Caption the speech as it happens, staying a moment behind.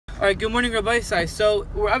Alright, good morning, Rabbi. So,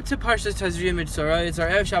 we're up to Parshas Tazria-Metzorah. It's our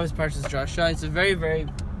Erev Shabbos RebbesDrasha. It's a very, very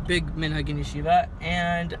big minhag in yeshiva.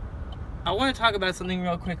 And I want to talk about something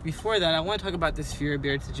real quick before that. I want to talk about this Sfirah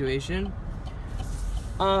beard situation.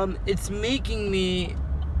 It's making me...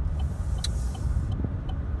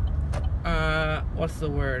 what's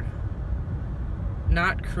the word?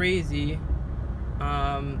 Not crazy.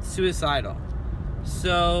 Suicidal.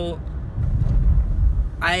 So,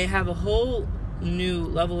 I have a whole new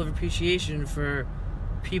level of appreciation for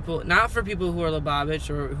people, not for people who are Lubavitch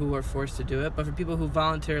or who are forced to do it, but for people who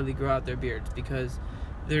voluntarily grow out their beards, because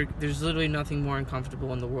there's literally nothing more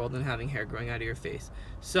uncomfortable in the world than having hair growing out of your face.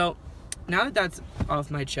 So now that that's off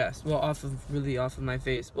my chest, well, off of my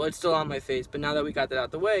face, well, it's still on my face, but now that we got that out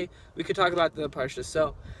the way, we could talk about the Parshas.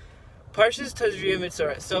 So Parshas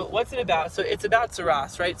Tazria-Metzorah. So what's it about? So it's about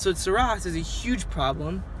Tzaras, right? So Tzaras is a huge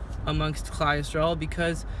problem amongst Klal Yisrael,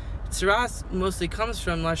 because Tzaras mostly comes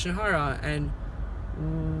from Lashon Hara, and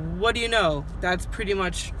what do you know? That's pretty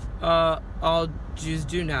much all Jews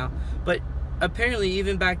do now. But apparently,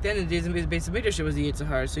 even back then, in the days of Beis Hamikdash, it was the Yetzer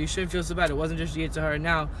Hara, so you shouldn't feel so bad. It wasn't just the Yetzer Hara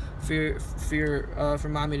now for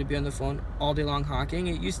mommy to be on the phone all day long hawking.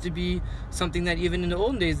 It used to be something that even in the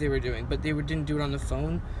olden days they were doing, but they didn't do it on the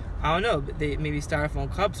phone. I don't know, but they maybe styrofoam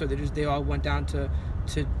cups, or they all went down to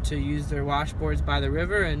use their washboards by the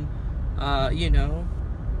river, and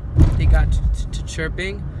they got to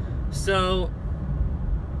chirping. So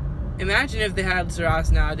imagine if they had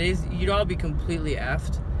Tzaras nowadays, you'd all be completely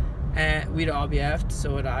effed, and we'd all be effed,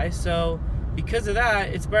 so would I. So because of that,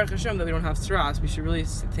 it's Baruch Hashem that we don't have Tzaras. We should really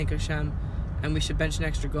thank Hashem, and we should bench an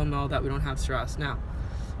extra gomel that we don't have Tzaras now.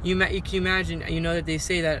 You can imagine, that they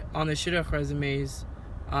say that on the shidduch resumes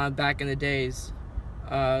back in the days,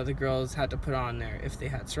 the girls had to put on there if they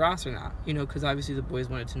had Tzaras or not, because obviously the boys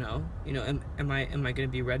wanted to know, am I going to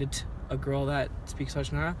be Reddit a girl that speaks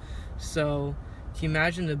Lashon Hara? So can you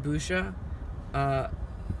imagine the busha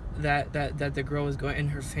that the girl was going, and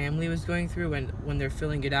her family was going through when they're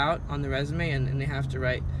filling it out on the resume, and they have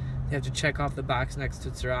to check off the box next to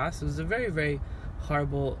Tzaras. It was a very, very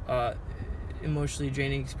horrible, emotionally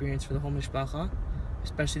draining experience for the whole mishpacha,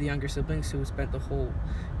 especially the younger siblings who spent the whole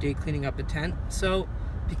day cleaning up the tent. So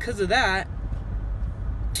because of that,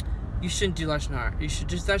 you shouldn't do Lashon Hara.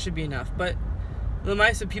 That should be enough. But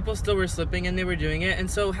L'maisa, people still were slipping, and they were doing it. And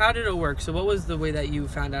so how did it work? So what was the way that you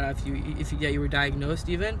found out if you were diagnosed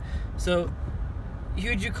even? So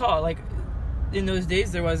who'd you call? Like in those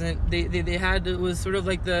days, there wasn't, they had, it was sort of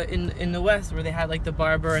like in the West, where they had like the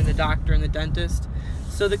barber and the doctor and the dentist.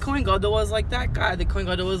 So the Kohen Gadol was like that guy. The Kohen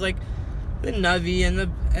Gadol was like the Navi and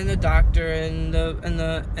the doctor and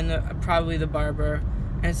the probably the barber.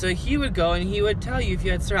 And so he would go and he would tell you if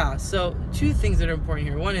you had Tzaras. So two things that are important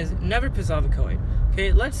here. One is never piss off a Kohen.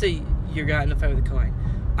 Okay, let's say you got in a fight with a Kohen.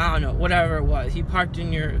 I don't know, whatever it was. He parked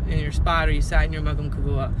in your spot, or you sat in your Makom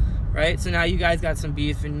Kavua, right? So now you guys got some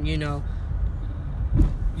beef, and you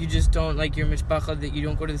just don't like your mishpacha, that you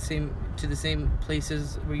don't go to the same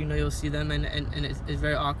places where you'll see them, and it's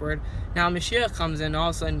very awkward. Now Mashiach comes in, all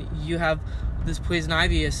of a sudden you have this poison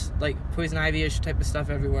ivy-ish type of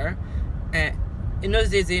stuff everywhere. And in those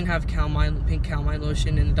days, they didn't have pink calamine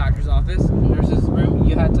lotion in the doctor's office, in the nurse's room.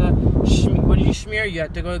 You had to, what did you smear? You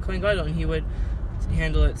had to go to Kohen Gadol, and he would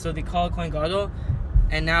handle it. So they call Kohen Gadol,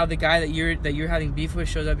 and now the guy that you're having beef with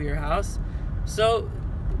shows up at your house. So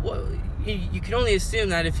you can only assume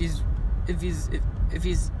that if he's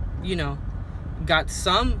got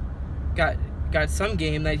some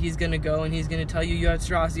game, that he's gonna go and he's gonna tell you have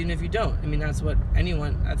Tzaras even if you don't. I mean, that's what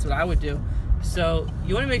I would do. So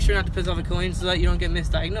you want to make sure not to piss off a Kohen, so that you don't get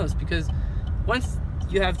misdiagnosed, because once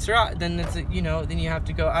you have Tzaras, then then you have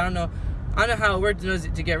to go. I don't know how it works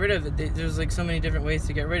to get rid of it. There's like so many different ways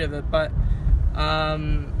to get rid of it, but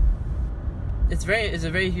it's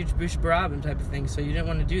a very huge bush barabim type of thing. So you didn't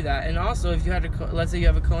want to do that. And also, if you had let's say you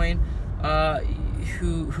have a Kohen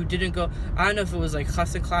who didn't go, I don't know if it was like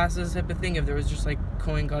chassid classes type of thing, if there was just like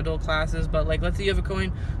Kohen Gadol classes, but like let's say you have a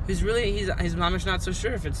Kohen who's really his mamash not so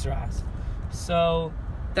sure if it's Tzaras. So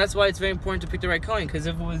that's why it's very important to pick the right Kohen, because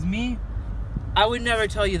if it was me, I would never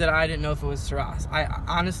tell you that I didn't know if it was Tzaras.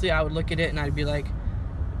 I would look at it and I'd be like,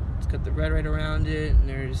 it's got the red right around it, and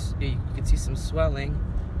you can see some swelling.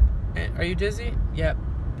 And are you dizzy? Yep,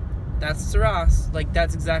 that's Tzaras. Like,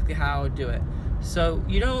 that's exactly how I would do it. So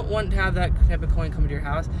you don't want to have that type of Kohen come to your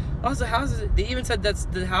house. Also, houses, they even said that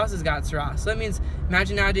the house has got Sfirah. So that means,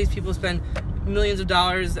 imagine nowadays people spend millions of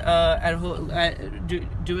dollars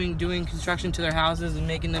doing construction to their houses and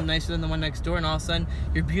making them nicer than the one next door, and all of a sudden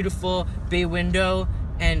your beautiful bay window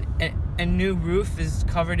and new roof is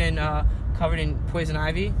covered in poison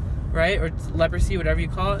ivy. right? Or leprosy, whatever you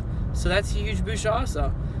call it. So that's a huge busha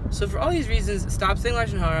also. So for all these reasons, stop saying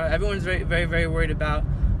Lashon Hara. Everyone's very, very, very worried about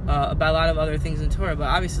a lot of other things in Torah, but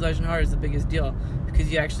obviously Lashon Hara is the biggest deal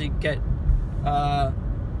because you actually get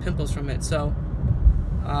pimples from it. So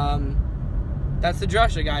that's the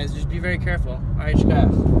drasha, guys. Just be very careful. All right,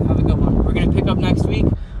 shkayach. Have a good one. We're gonna pick up next week.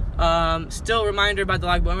 Still, reminder about the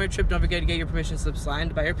Lag BaOmer trip. Don't forget to get your permission slips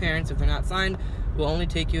signed by your parents. If they're not signed, we'll only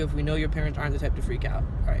take you if we know your parents aren't the type to freak out.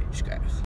 All right, shkayach.